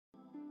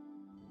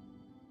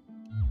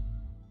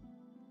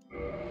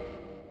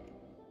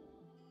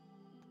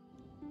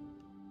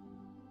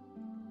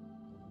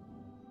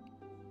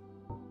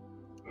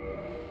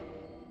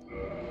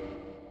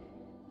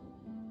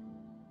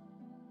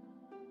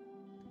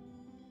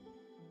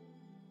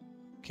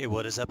Okay,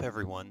 what is up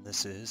everyone?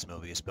 This is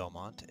Mobius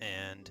Belmont,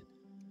 and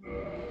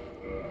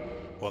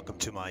welcome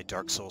to my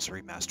Dark Souls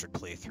Remastered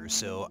playthrough.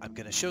 So I'm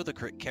going to show the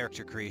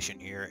character creation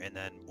here, and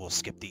then we'll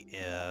skip the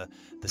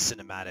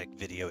cinematic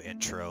video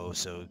intro.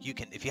 So you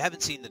can, if you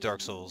haven't seen the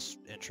Dark Souls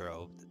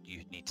intro,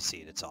 you need to see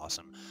it. It's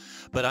awesome.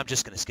 But I'm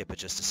just going to skip it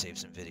just to save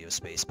some video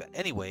space. But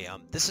anyway,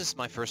 this is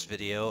my first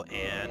video,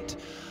 and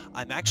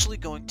I'm actually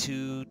going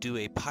to do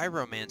a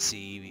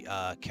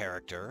Pyromancy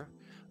character.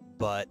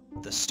 But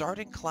the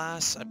starting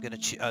class, I'm gonna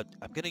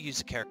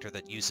use a character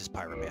that uses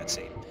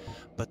Pyromancy.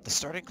 But the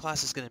starting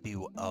class is gonna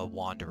be a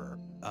Wanderer,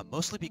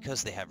 mostly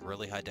because they have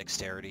really high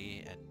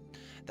dexterity, and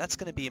that's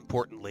gonna be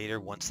important later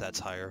once that's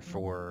higher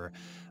for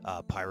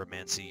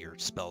Pyromancy. Your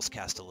spells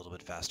cast a little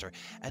bit faster,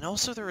 and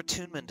also their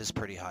attunement is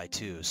pretty high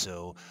too.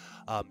 So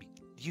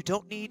you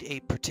don't need a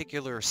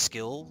particular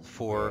skill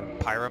for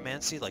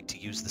Pyromancy, like to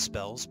use the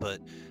spells, but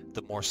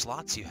the more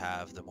slots you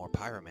have, the more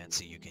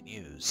Pyromancy you can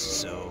use.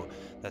 So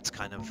that's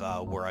kind of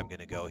where I'm going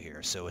to go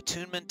here. So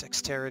attunement,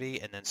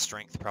 dexterity, and then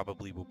strength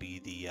probably will be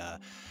the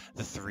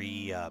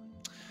three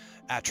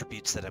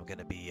attributes that I'm going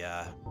to be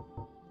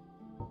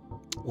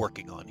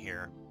working on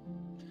here.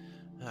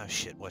 Oh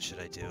shit, what should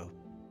I do?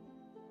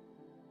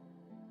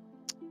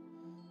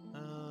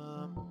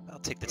 I'll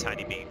take the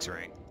Tiny Being's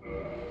Ring.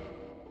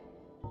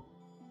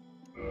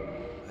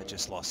 I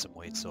just lost some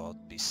weight, so I'll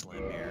be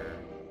slim here.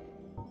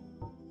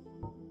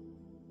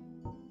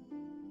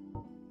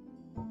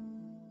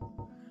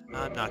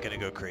 I'm not going to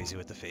go crazy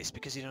with the face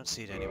because you don't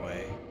see it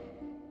anyway.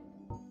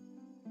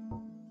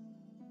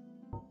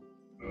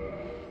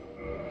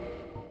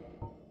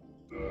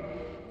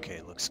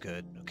 Okay, looks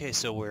good. Okay,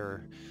 so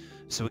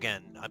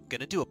again, I'm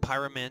going to do a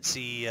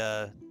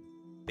Pyromancy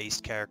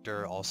based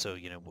character, also,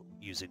 you know,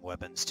 using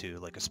weapons too,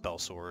 like a spell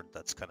sword.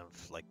 That's kind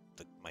of like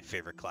my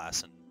favorite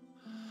class in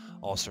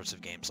all sorts of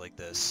games like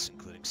this,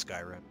 including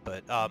Skyrim.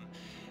 But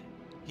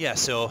yeah,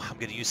 so I'm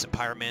going to use some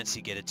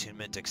Pyromancy, get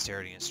attunement,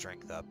 dexterity, and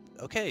strength up.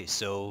 Okay,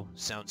 so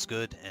sounds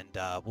good, and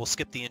we'll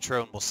skip the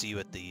intro and we'll see you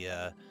at the,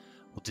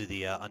 we'll do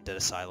the Undead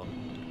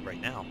Asylum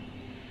right now.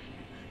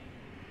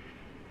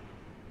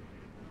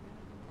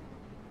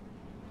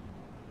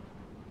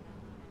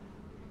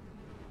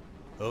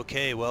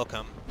 Okay,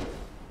 welcome.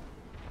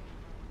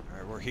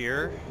 Alright, we're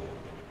here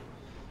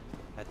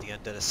at the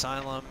Undead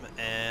Asylum,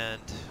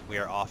 and we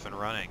are off and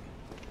running.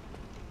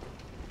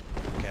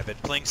 Okay, I've been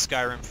playing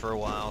Skyrim for a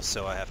while,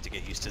 so I have to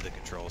get used to the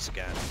controls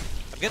again.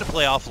 I'm going to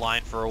play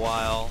offline for a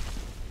while,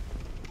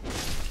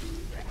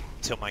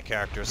 until my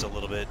character's a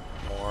little bit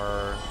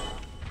more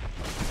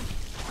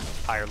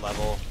higher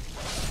level.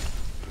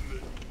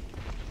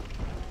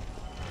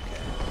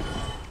 Okay.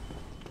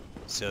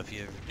 So if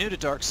you're new to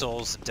Dark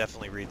Souls, then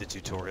definitely read the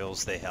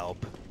tutorials, they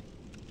help.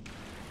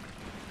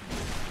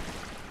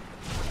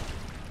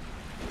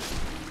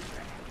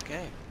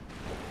 Okay.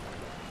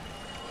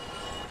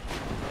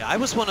 Yeah, I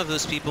was one of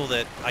those people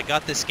that I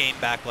got this game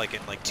back like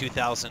in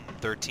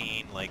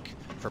 2013, like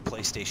for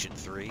PlayStation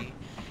 3,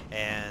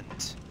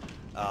 and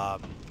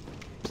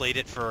played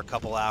it for a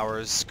couple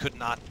hours. Did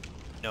not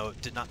know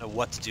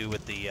what to do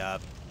with the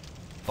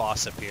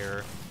boss up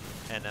here,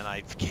 and then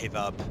I gave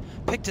up.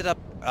 Picked it up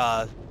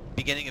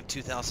beginning of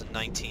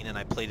 2019, and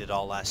I played it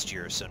all last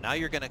year. So now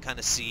you're going to kind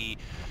of see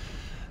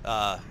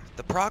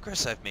the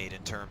progress I've made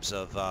in terms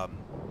of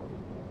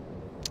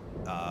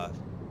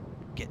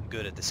getting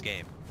good at this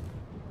game.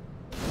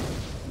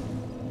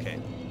 Okay,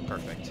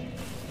 perfect.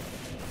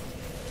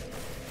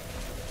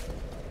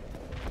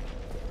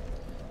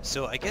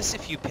 So I guess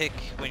if you pick,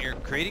 when you're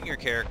creating your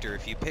character,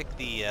 if you pick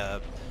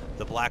the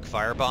black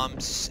fire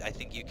bombs, I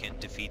think you can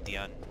defeat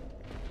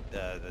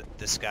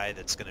this guy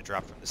that's going to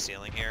drop from the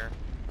ceiling here.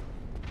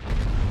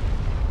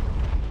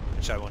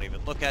 Which I won't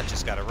even look at,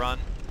 just gotta run.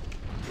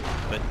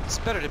 But it's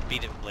better to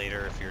beat him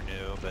later if you're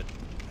new, but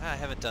I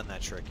haven't done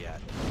that trick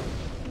yet.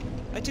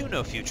 I do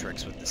know a few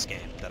tricks with this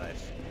game that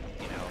I've,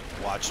 you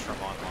know, watched from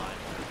online.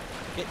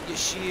 Get your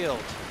shield.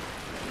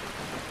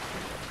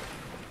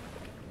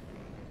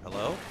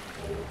 Hello?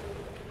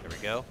 There we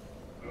go.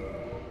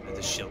 And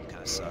this shield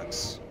kind of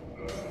sucks.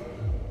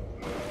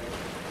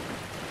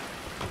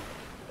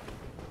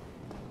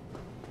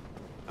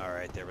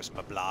 Alright, there was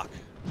my block.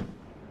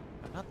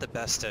 I'm not the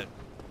best at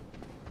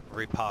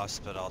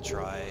riposte, but I'll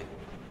try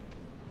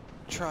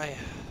a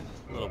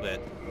little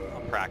bit.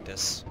 I'll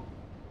practice.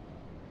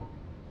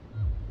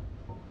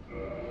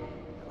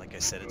 Like I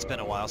said, it's been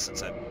a while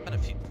since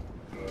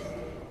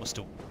almost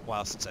a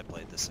while since I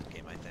played this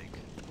game, I think.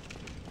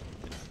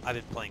 I've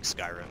been playing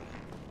Skyrim.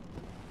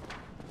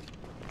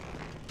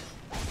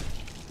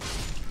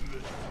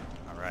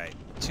 Alright,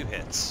 2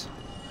 hits.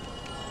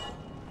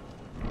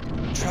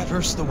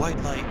 Traverse the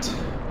white light.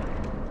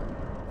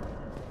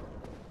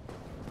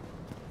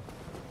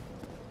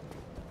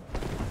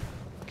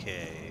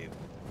 Okay,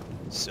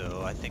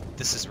 so I think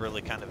this is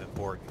really kind of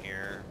important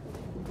here.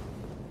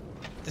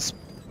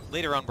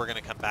 Later on we're going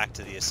to come back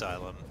to the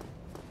asylum,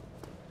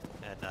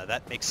 and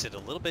that makes it a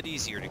little bit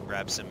easier to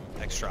grab some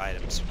extra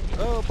items.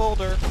 Oh,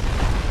 boulder!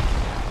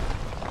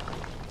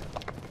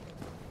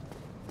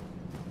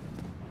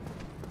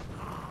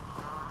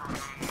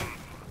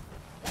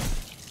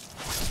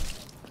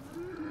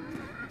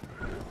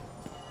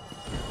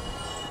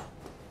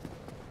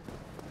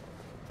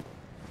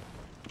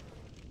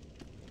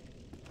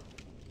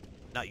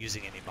 Not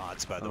using any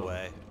mods, by the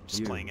way.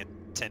 Just you. playing at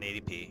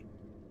 1080p.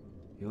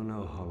 You're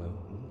no hollow.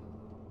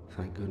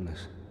 Thank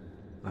goodness.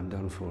 I'm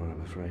done for,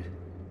 I'm afraid.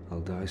 I'll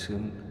die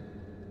soon,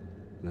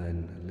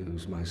 then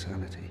lose my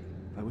sanity.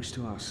 I wish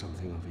to ask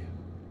something of you.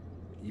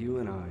 You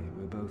and I,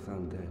 we're both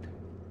undead.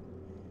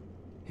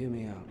 Hear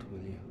me out,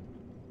 will you?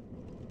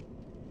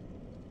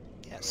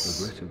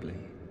 Yes. Regrettably,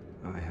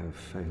 I have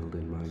failed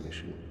in my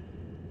mission,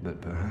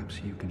 but perhaps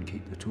you can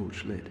keep the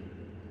torch lit.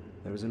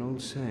 There is an old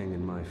saying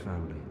in my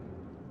family.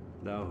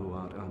 Thou who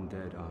art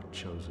undead art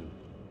chosen,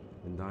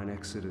 and thine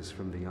exodus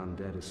from the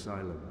Undead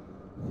Asylum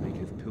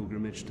maketh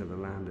pilgrimage to the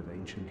land of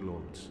ancient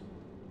lords.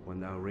 When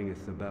thou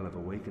ringeth the bell of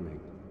awakening,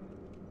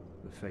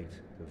 the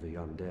fate of the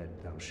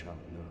undead thou shalt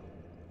know.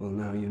 Well,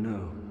 now you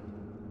know,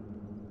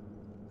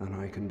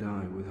 and I can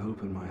die with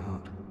hope in my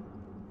heart.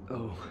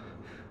 Oh,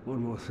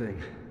 one more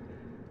thing.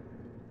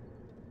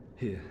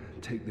 Here,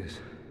 take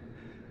this.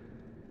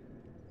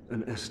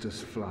 An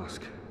Estus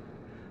flask,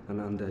 an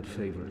undead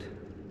favorite.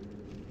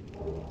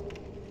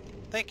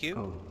 Thank you.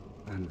 Oh,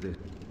 and this.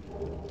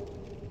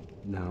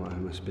 Now I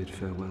must bid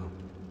farewell.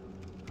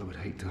 I would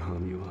hate to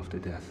harm you after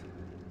death.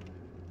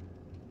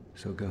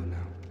 So go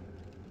now,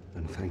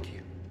 and thank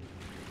you.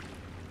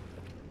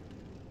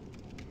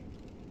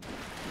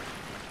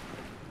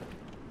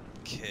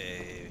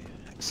 Okay,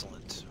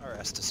 excellent. Our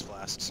Estus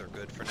flasks are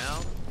good for now.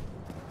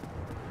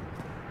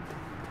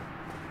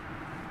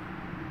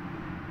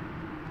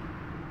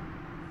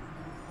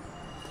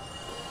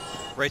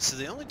 Right, so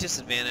the only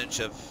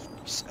disadvantage of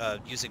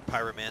using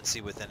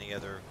Pyromancy with any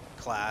other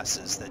class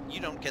is that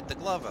you don't get the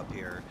glove up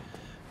here.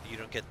 You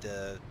don't get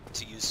to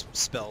use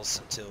spells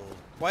until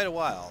quite a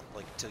while,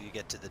 like until you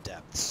get to the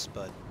depths,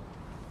 but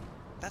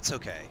that's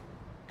okay,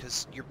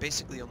 because you're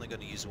basically only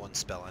going to use one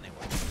spell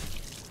anyway.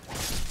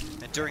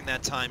 And during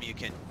that time you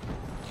can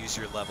use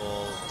your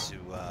level to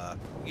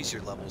use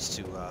your levels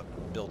to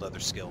build other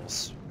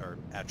skills or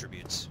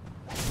attributes.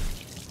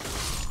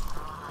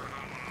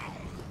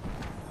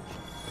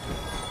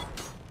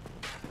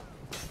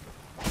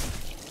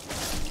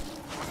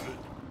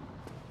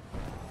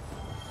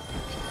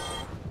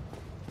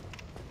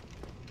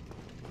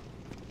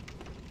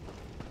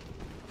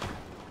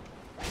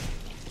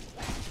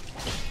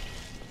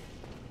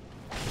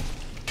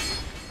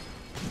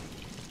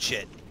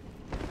 Shit.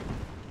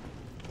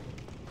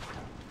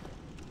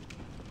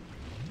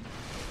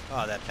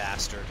 Oh, that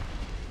bastard.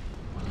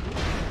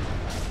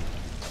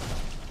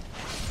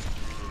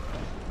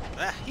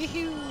 Ah,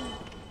 hee-hoo!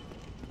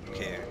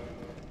 Okay,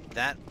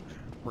 that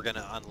we're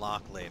gonna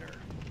unlock later.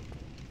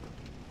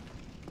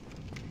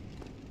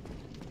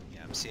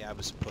 Yeah, see, I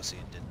was a pussy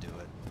and didn't do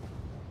it.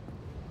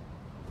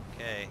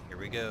 Okay, here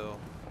we go.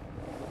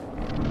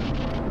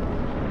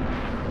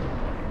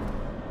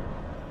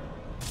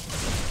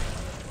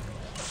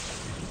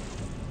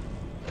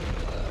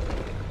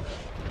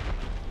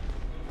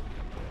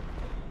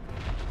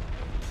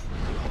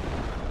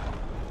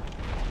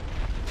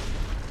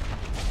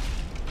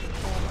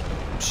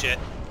 Shit,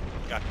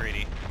 got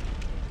greedy.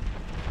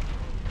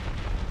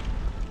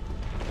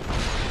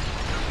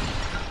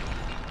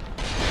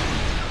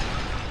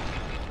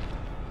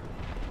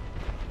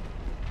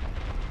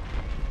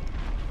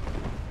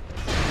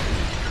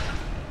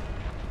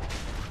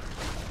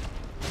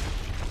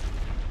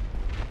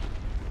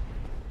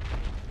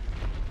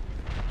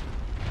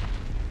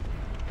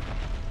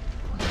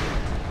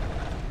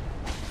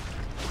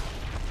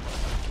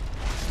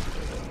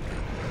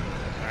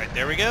 All right,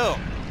 there we go.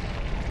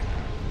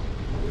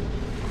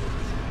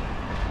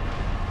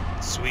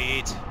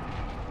 Sweet.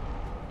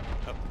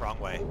 Oh, wrong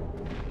way.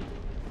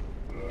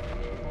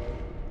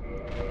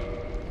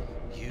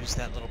 Use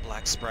that little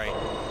black sprite.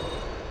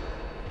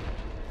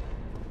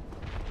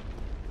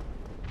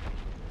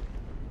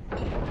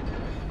 And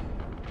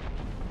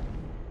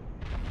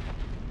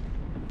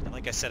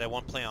like I said, I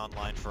won't play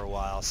online for a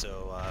while,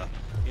 so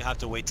you'll have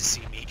to wait to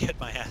see me get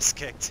my ass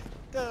kicked.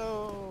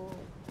 No.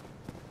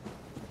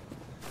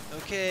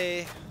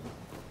 Okay.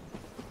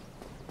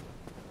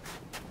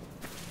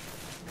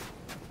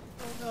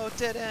 Oh,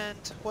 dead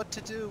end. What to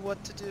do?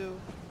 What to do?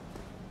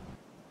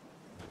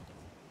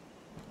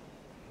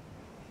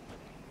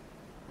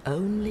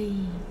 Only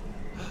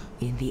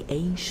in the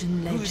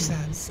ancient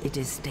legends it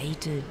is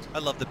stated. I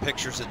love the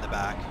pictures in the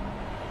back.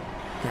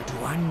 That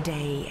one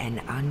day an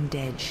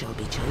undead shall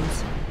be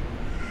chosen.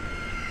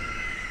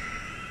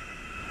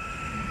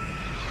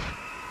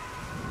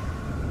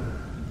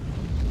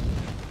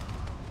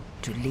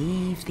 To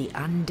leave the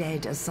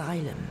Undead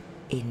Asylum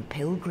in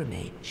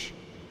pilgrimage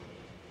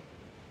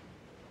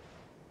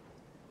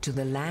to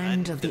the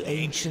land of the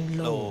ancient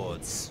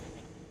lords.